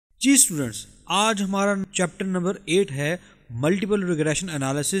जी students, आज हमारा chapter number 8 है multiple regression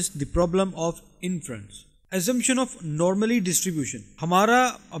analysis, the problem of inference, assumption of normally distribution. हमारा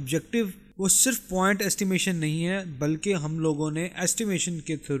objective वो सिर्फ पॉइंट एस्टिमेशन नहीं है, बल्कि हम लोगों ने एस्टिमेशन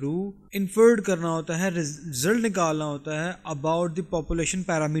के थ्रू इन्फर्ड करना होता है, रिजल्ट निकालना होता है अबाउट द पॉपुलेशन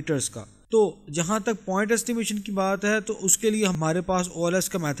पैरामीटर्स का। तो जहां तक पॉइंट एस्टिमेशन की बात है तो उसके लिए हमारे पास OLS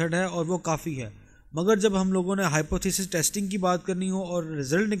का मेथड है और वो काफ़ी है। मगर जब हम लोगों ने हाइपोथेसिस टेस्टिंग की बात करनी हो और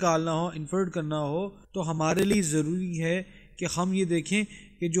रिजल्ट निकालना हो, इन्फर्ड करना हो, तो हमारे लिए ज़रूरी है कि हम ये देखें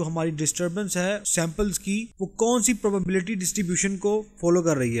कि जो हमारी डिस्टर्बेंस है सैंपल्स की, वो कौन सी प्रोबेबिलिटी डिस्ट्रीब्यूशन को फॉलो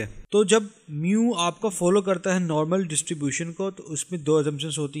कर रही है। तो जब म्यू आपका फॉलो करता है नॉर्मल डिस्ट्रीब्यूशन को, तो उसमें दो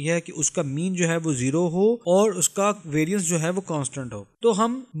अजम्पशंस होती है कि उसका मीन जो है वो 0 हो और उसका वेरिएंस जो है वो कांस्टेंट हो। तो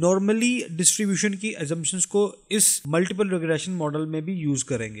हम नॉर्मली डिस्ट्रीब्यूशन की अजम्पशंस को इस मल्टीपल रिग्रेशन मॉडल में भी यूज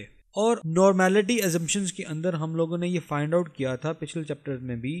करेंगे। और नॉर्मेलिटी एजम्पशंस के अंदर हम लोगों ने ये फाइंड आउट किया था पिछले चैप्टर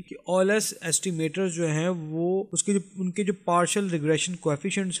में भी कि OLS एस्टिमेटर्स जो हैं वो उनके जो पार्शियल रिग्रेशन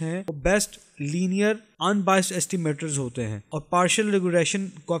कोएफिशिएंट्स हैं वो बेस्ट लीनियर अनबाइस्ड एस्टिमेटर्स होते हैं। और पार्शियल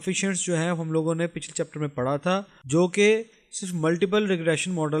रिग्रेशन कोएफिशिएंट्स जो है हम लोगों ने पिछले चैप्टर में पढ़ा था, जो कि सिर्फ मल्टीपल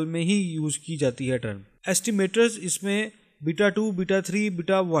रिग्रेशन मॉडल में ही यूज की जाती है टर्म। एस्टिमेटर्स इसमें beta 2, beta 3,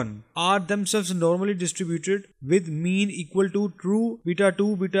 beta 1 are themselves normally distributed with mean equal to true beta 2,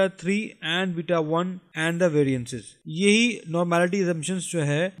 beta 3 and beta 1 and the variances। यही normality assumptions जो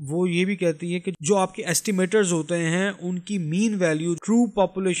है वो ये भी कहती है कि जो आपके estimators होते हैं उनकी mean value true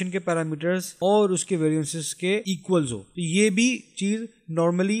population के parameters और उसके variances के equals हो। तो ये भी चीज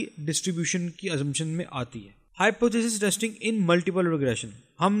normally distribution की assumption में आती है। Hypothesis testing in multiple regression,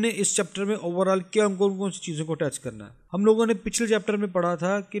 हमने इस चैप्टर में ओवरऑल क्या कौन सी चीज़ों को टेस्ट करना है। हम लोगों ने पिछले चैप्टर में पढ़ा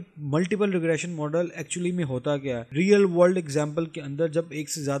था कि मल्टीपल रिग्रेशन मॉडल एक्चुअली में होता क्या है। रियल वर्ल्ड एग्जांपल के अंदर जब एक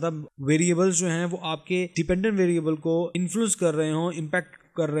से ज़्यादा वेरिएबल्स जो हैं वो आपके डिपेंडेंट वेरिएबल को इन्फ्लुएंस कर रहे हों, इम्पैक्ट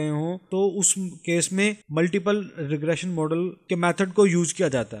कर रहे हों, तो उस केस में मल्टीपल रिग्रेशन मॉडल के मेथड को यूज किया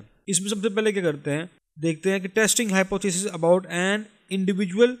जाता है। इसमें सबसे पहले क्या करते हैं, देखते हैं कि testing hypothesis about an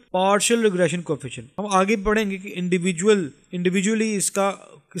individual partial regression coefficient. हम आगे पढ़ेंगे कि इंडिविजुअली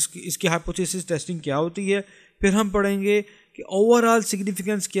इसकी हाइपोथेसिस टेस्टिंग क्या होती है। फिर हम पढ़ेंगे कि ओवरऑल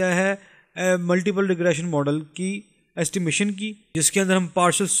सिग्निफिकेंस क्या है मल्टीपल रिग्रेशन मॉडल की एस्टिमेशन की, जिसके अंदर हम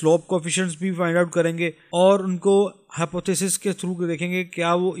पार्शियल स्लोप कोएफिशिएंट्स भी फाइंड आउट करेंगे और उनको हाइपोथेसिस के थ्रू देखेंगे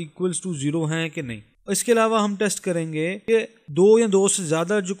क्या वो इक्वल्स टू 0 हैं कि नहीं। इसके अलावा हम टेस्ट करेंगे कि दो या दो से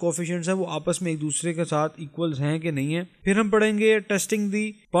ज्यादा जो कोएफिशिएंट्स हैं वो आपस में एक दूसरे के साथ इक्वल्स हैं कि नहीं है। फिर हम पढ़ेंगे टेस्टिंग दी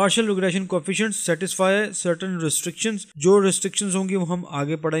partial regression coefficients satisfy certain restrictions. जो रिस्ट्रिक्शंस होंगी वो हम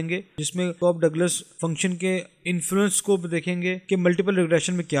आगे पढ़ेंगे, जिसमें कॉप डगलस फंक्शन के इन्फ्लुएंस को देखेंगे कि मल्टीपल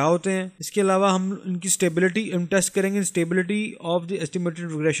रिग्रेशन में क्या होते हैं। इसके अलावा हम इनकी स्टेबिलिटी टेस्ट करेंगे, stability of the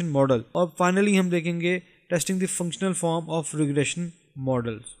estimated regression model. और फाइनली हम देखेंगे testing the functional form of regression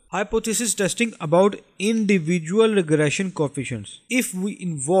models. Hypothesis testing about individual regression coefficients. If we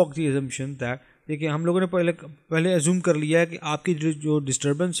invoke the assumption that, देखिए हम लोगों ने पहले अज्यूम कर लिया है कि आपकी जो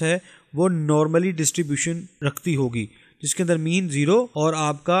डिस्टर्बेंस है वो नॉर्मली डिस्ट्रीब्यूशन रखती होगी, जिसके अंदर मीन 0 और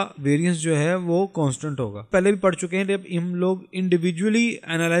आपका वेरिएंस जो है वो कांस्टेंट होगा। पहले भी पढ़ चुके हैं, जब हम लोग इंडिविजुअली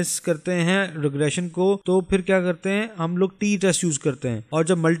एनालाइज करते हैं रिग्रेशन को तो फिर क्या करते हैं, हम लोग टी टेस्ट यूज करते हैं, और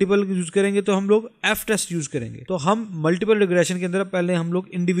जब मल्टीपल यूज करेंगे तो हम लोग एफ टेस्ट यूज करेंगे। तो हम मल्टीपल रिग्रेशन के अंदर पहले हम लोग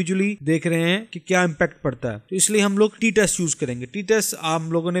इंडिविजुअली देख रहे हैं कि क्या इम्पैक्ट पड़ता है, तो इसलिए हम लोग टी टेस्ट यूज करेंगे। टी टेस्ट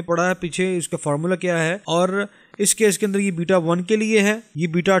हम लोगों ने पढ़ा है पीछे, इसका फॉर्मूला क्या है, और इस केस के अंदर ये बीटा 1 के लिए है, ये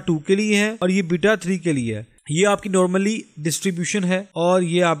बीटा 2 के लिए है और ये बीटा 3 के लिए है। ये आपकी नॉर्मली डिस्ट्रीब्यूशन है और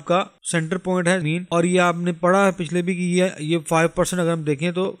ये आपका सेंटर पॉइंट है मीन। और ये आपने पढ़ा है पिछले भी कि ये 5% अगर हम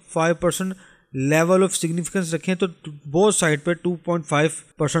देखें तो 5% लेवल ऑफ सिग्निफिकेंस रखें तो बोथ साइड पे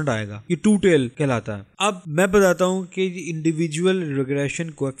 2.5% आएगा। ये टू टेल कहलाता है। अब मैं बताता हूँ कि इंडिविजुअल रिग्रेशन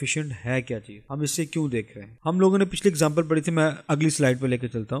कोएफिशिएंट है क्या चीज, हम इससे क्यों देख रहे हैं। हम लोगों ने पिछली एग्जांपल पढ़ी थी, मैं अगली स्लाइड पे लेकर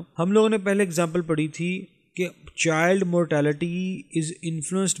चलता हूँ। हम लोगों ने पहले एग्जांपल पढ़ी थी कि child mortality is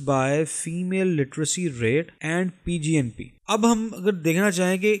influenced by female literacy rate and PGNP। अब हम अगर देखना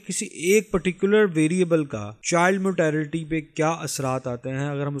चाहें कि किसी एक पर्टिकुलर वेरिएबल का चाइल्ड मोर्टेलिटी पे क्या असरात आते हैं,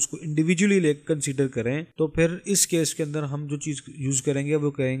 अगर हम उसको इंडिविजुअली कंसीडर करें, तो फिर इस केस के अंदर हम जो चीज यूज करेंगे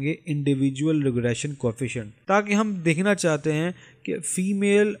वो कहेंगे इंडिविजुअल रिग्रेशन कोएफिशिएंट, ताकि हम देखना चाहते हैं कि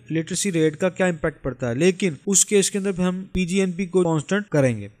फीमेल लिटरेसी रेट का क्या इम्पैक्ट पड़ता है, लेकिन उस केस के अंदर हम PGNP को कांस्टेंट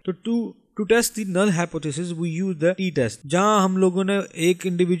करेंगे। तो to test the null hypothesis we use the T test. जहां हम लोगों ने एक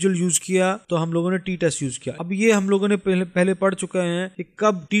इंडिविजुअल यूज किया तो हम लोगों ने टी टेस्ट यूज किया। अब ये हम लोगों ने पहले पढ़ चुके हैं कि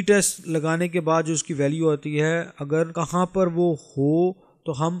कब टी टेस्ट लगाने के बाद जो उसकी वैल्यू आती है, अगर कहां पर वो हो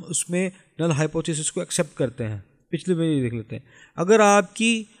तो हम उसमें नल हाइपोथेसिस को एक्सेप्ट करते हैं। पिछले में ये देख लेते हैं, अगर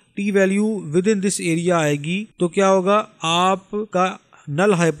आपकी T value with in this area आएगी तो क्या होगा, आपका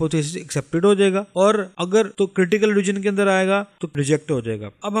नल हाइपोथेसिस एक्सेप्टेड हो जाएगा, और अगर तो क्रिटिकल रीजन के अंदर आएगा तो रिजेक्ट हो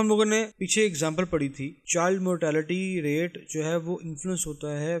जाएगा। अब हम लोगों ने पीछे एग्जांपल पढ़ी थी, चाइल्ड मोर्टेलिटी रेट जो है वो इन्फ्लुएंस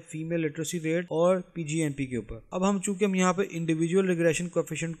होता है फीमेल लिटरेसी रेट और पीजीएनपी के ऊपर। अब हम चूंकि हम यहाँ पे इंडिविजुअल रिग्रेशन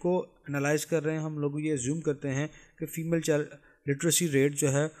कोएफिशिएंट को एनालाइज कर रहे हैं, हम लोग ये अज्यूम करते हैं कि फीमेल चाइल्ड लिटरेसी रेट जो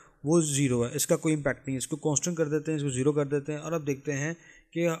है वो 0 है, इसका कोई इम्पैक्ट नहीं है, इसको कांस्टेंट कर देते हैं, इसको 0 कर देते हैं। और अब देखते हैं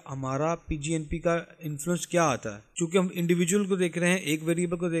कि हमारा पीजीएनपी का इन्फ्लुएंस क्या आता है। चूंकि हम इंडिविजुअल को देख रहे हैं, एक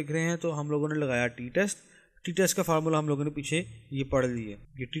वेरिएबल को देख रहे हैं, तो हम लोगों ने लगाया टी टेस्ट। टी टेस्ट का फार्मूला हम लोगों ने पीछे ये पढ़ लिया,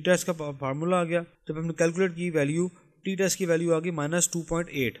 ये टी टेस्ट का फार्मूला आ गया। जब हमने कैलकुलेट की वैल्यू, टी टेस्ट की वैल्यू आ गई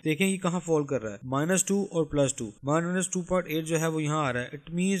 -2.8। देखें ये कहाँ फॉल कर रहा है, -2 और +2। -2.8 जो है वो यहाँ आ रहा है।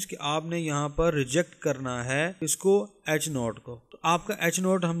 इट मीन्स कि आपने यहाँ पर रिजेक्ट करना है इसको H0 को। तो आपका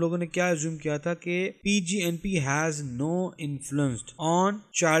H0 हम लोगों ने क्या एज्यूम किया था कि PGNP has know influence on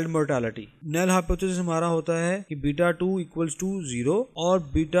child mortality. Null hypothesis हमारा होता है कि β2 = 0 और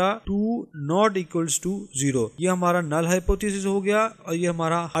β2 नॉट इक्वल्स टू 0। ये हमारा नल हाइपोथेसिस हो गया और ये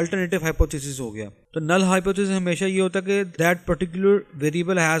हमारा अल्टरनेटिव हाइपोथेसिस हो गया। तो नल हाइपोथेसिस हमेशा ये होता है कि that particular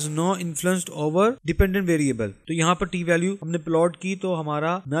variable has know influence over dependent variable. तो यहाँ पर टी वैल्यू हमने प्लॉट की तो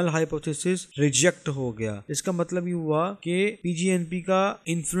हमारा नल हाइपोथेसिस रिजेक्ट हो गया। इसका मतलब ये हुआ कि पीजीएनपी का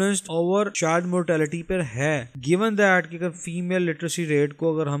इन्फ्लुएंस ओवर चाइल्ड मोर्टेलिटी पर है, गिवन दैट कि अगर फीमेल लिटरेसी रेट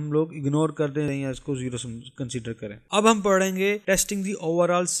को अगर हम लोग इग्नोर कर दें या इसको 0 कंसीडर करें। अब हम पढ़ेंगे testing the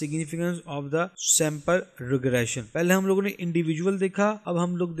overall significance of the sample regression. पहले हम लोगों ने इंडिविजुअल देखा, अब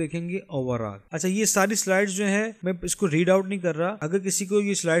हम लोग देखेंगे ओवरऑल। अच्छा, ये सारी स्लाइड्स जो है मैं इसको रीड आउट नहीं कर रहा, अगर किसी को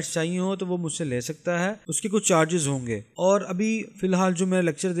ये स्लाइड्स चाहिए हो तो वो मुझसे ले सकता है, उसके कुछ चार्जेस होंगे। और अभी फिलहाल जो मैं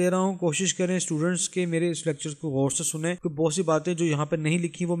लेक्चर दे रहा हूँ, कोशिश करें स्टूडेंट्स के मेरे इस लेक्चर को गौर से सुने, क्योंकि बहुत सी बातें जो यहाँ पे नहीं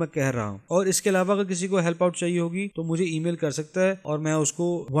लिखी वो मैं कह रहा हूँ। और इसके अलावा अगर किसी को हेल्प आउट चाहिए होगी तो मुझे ईमेल कर सकता है और मैं उसको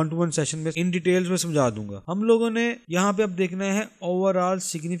 1-to-1 सेशन में इन डिटेल्स में समझा दूंगा। हम लोगों ने यहाँ पे अब देखना है overall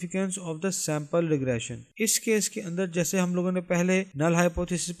significance of the sample regression. इस केस के अंदर जैसे हम लोगों ने पहले नल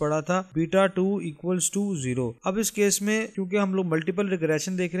हाइपोथेसिस पढ़ा था, β2 = 0। अब इस केस में क्योंकि हम लोग मल्टीपल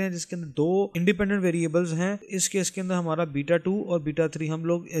रिग्रेशन देख रहे हैं जिसके अंदर 2 इंडिपेंडेंट वेरिएबल्स हैं, इस केस के अंदर हमारा β2 और β3 हम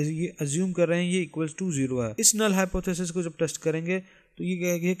लोग ये अज्यूम कर रहे हैं ये = 0 है। इस नल हाइपोथेसिस को जब टेस्ट करेंगे तो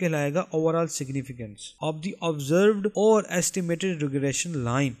ये कहलाएगा overall significance of the observed और एस्टिमेटेड रिग्रेशन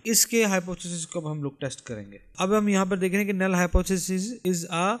लाइन। इसके हाइपोथेसिस को हम लोग टेस्ट करेंगे। अब हम यहाँ पर देख रहे हैं कि null hypothesis is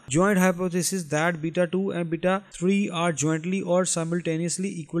a joint hypothesis that β2 and β3 are jointly और साइमल्टेनियसली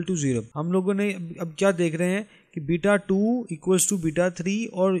इक्वल टू 0। हम लोगों ने अब क्या देख रहे हैं कि β2 = β3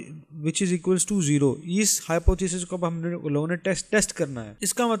 और विच इज इक्वल्स टू 0। इस हाइपोथेसिस को हम लोगों ने टेस्ट करना है।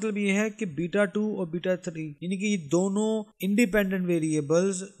 इसका मतलब ये है कि β2 और β3 यानी कि ये दोनों इंडिपेंडेंट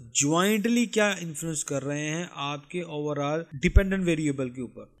वेरिएबल्स ज्वाइंटली क्या इन्फ्लुएंस कर रहे हैं आपके ओवरऑल डिपेंडेंट वेरिएबल के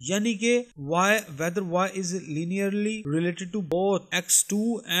ऊपर, यानी कि whether y is linearly related to both x2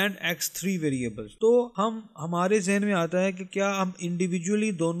 and x3 variables. तो हमारे जहन में आता है कि क्या हम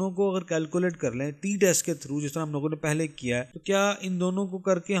इंडिविजुअली दोनों को अगर कैलकुलेट कर लें टी टेस्ट के थ्रू, जिस हम लोगों ने पहले किया है, तो क्या इन दोनों को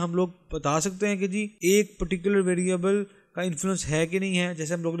करके हम लोग बता सकते हैं कि जी एक पर्टिकुलर वेरिएबल का इन्फ्लुएंस है कि नहीं है।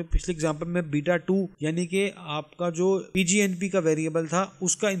 जैसे हम लोगों ने पिछले एग्जांपल में β2 यानी कि आपका जो पीजीएनपी का वेरिएबल था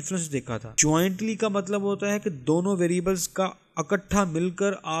उसका इन्फ्लुएंस देखा था। ज्वाइंटली का मतलब होता है कि दोनों वेरिएबल्स का इकट्ठा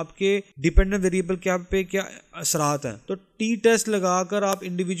मिलकर आपके डिपेंडेंट वेरिएबल पे क्या असरात हैं। तो टी टेस्ट लगाकर आप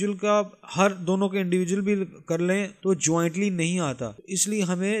इंडिविजुअल का हर दोनों के इंडिविजुअल भी कर लें तो ज्वाइंटली नहीं आता, इसलिए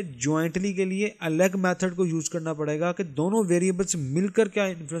हमें ज्वाइंटली के लिए अलग मेथड को यूज करना पड़ेगा कि दोनों वेरिएबल्स मिलकर क्या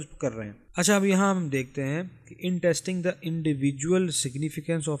इन्फ्लुएंस कर रहे हैं। अच्छा, अब यहाँ हम देखते हैं कि in testing the individual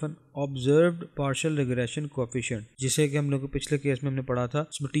significance of N observed partial regression coefficient, जिसे कि हम लोग पिछले केस में हमने पढ़ा था,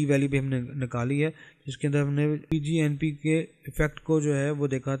 इसमें टी वैल्यू भी हमने निकाली है, जिसके अंदर हमने पीजीएनपी के इफेक्ट को जो है वो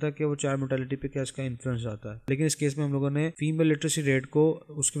देखा था कि वो चाइल्ड मोर्टेलिटी पे क्या इसका इन्फ्लुएंस आता है। लेकिन इस केस में हम लोगों ने फीमेल लिटरेसी रेट को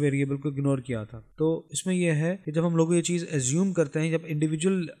उसके वेरिएबल को इग्नोर किया था। तो इसमें यह है कि जब हम लोग ये चीज एज्यूम करते हैं, जब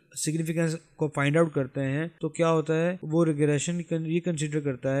इंडिविजुअल सिग्निफिकेंस को फाइंड आउट करते हैं, तो क्या होता है वो रिग्रेशन ये कंसीडर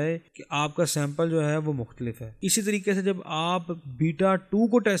करता है कि आपका सैंपल जो है वो मुख्तलिफ है। इसी तरीके से जब आप β2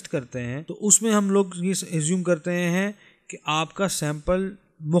 को टेस्ट करते हैं तो उसमें हम लोग ये एज्यूम करते हैं कि आपका सैंपल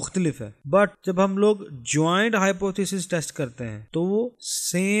मुख्तलिफ है। बट जब हम लोग ज्वाइंट हाइपोथेसिस टेस्ट करते हैं तो वो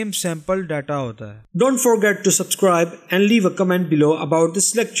सेम सैंपल डाटा होता है। Don't forget to subscribe and leave a comment below about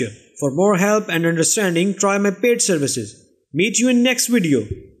this lecture. For more help and understanding, try my paid services. Meet you in next video.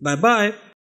 Bye bye.